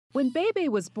When Bei Bei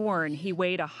was born, he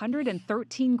weighed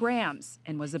 113 grams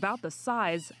and was about the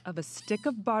size of a stick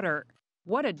of butter.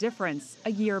 What a difference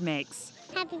a year makes.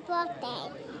 Happy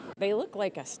birthday. They look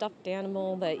like a stuffed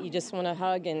animal that you just want to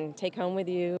hug and take home with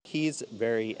you. He's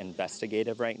very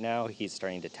investigative right now. He's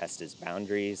starting to test his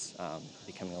boundaries,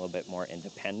 becoming a little bit more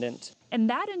independent. And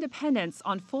that independence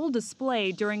on full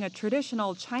display during a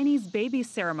traditional Chinese baby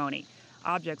ceremony.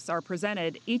 Objects are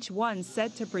presented, each one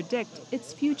said to predict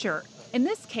its future. In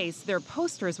this case, they're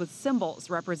posters with symbols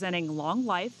representing long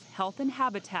life, health and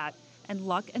habitat, and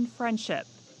luck and friendship.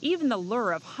 Even the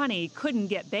lure of honey couldn't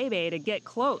get Bei Bei to get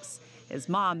close. His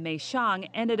mom, Mei Xiang,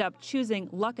 ended up choosing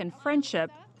luck and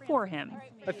friendship for him.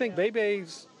 I think Bei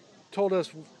Bei's told us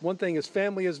one thing, his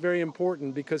family is very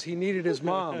important because he needed his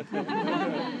mom.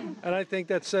 And I think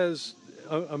that says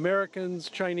Americans,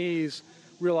 Chinese,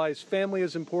 realize family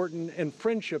is important and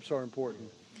friendships are important.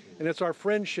 And it's our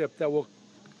friendship that will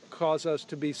cause us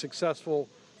to be successful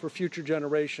for future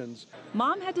generations.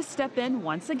 Mom had to step in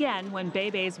once again when Bei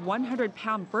Bei's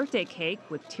 100-pound birthday cake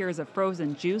with tiers of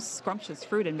frozen juice, scrumptious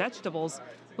fruit, and vegetables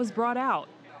was brought out.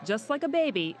 Just like a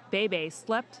baby, Bei Bei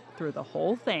slept through the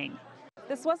whole thing.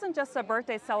 This wasn't just a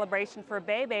birthday celebration for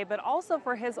Bei Bei, but also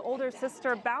for his older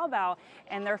sister Bao Bao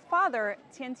and their father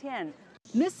Tian Tian.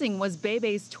 Missing was Bei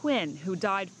Bei's twin, who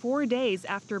died 4 days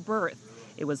after birth.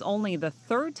 It was only the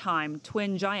third time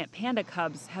twin giant panda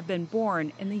cubs have been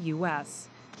born in the U.S.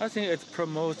 I think it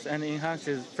promotes and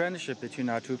enhances friendship between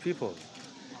our two people.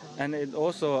 And it's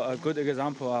also a good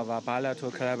example of a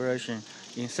bilateral collaboration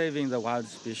in saving the wild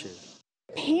species.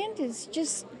 Pandas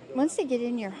just, once they get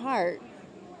in your heart,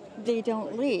 they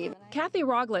don't leave. Kathy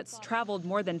Roglitz traveled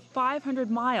more than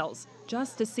 500 miles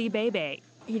just to see Bei Bei.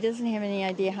 He doesn't have any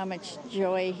idea how much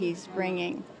joy he's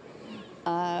bringing,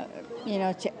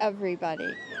 to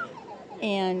everybody.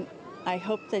 And I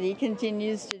hope that he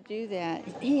continues to do that.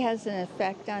 He has an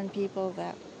effect on people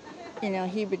that,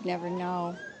 he would never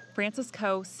know. Frances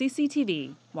Coe,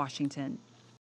 CCTV, Washington.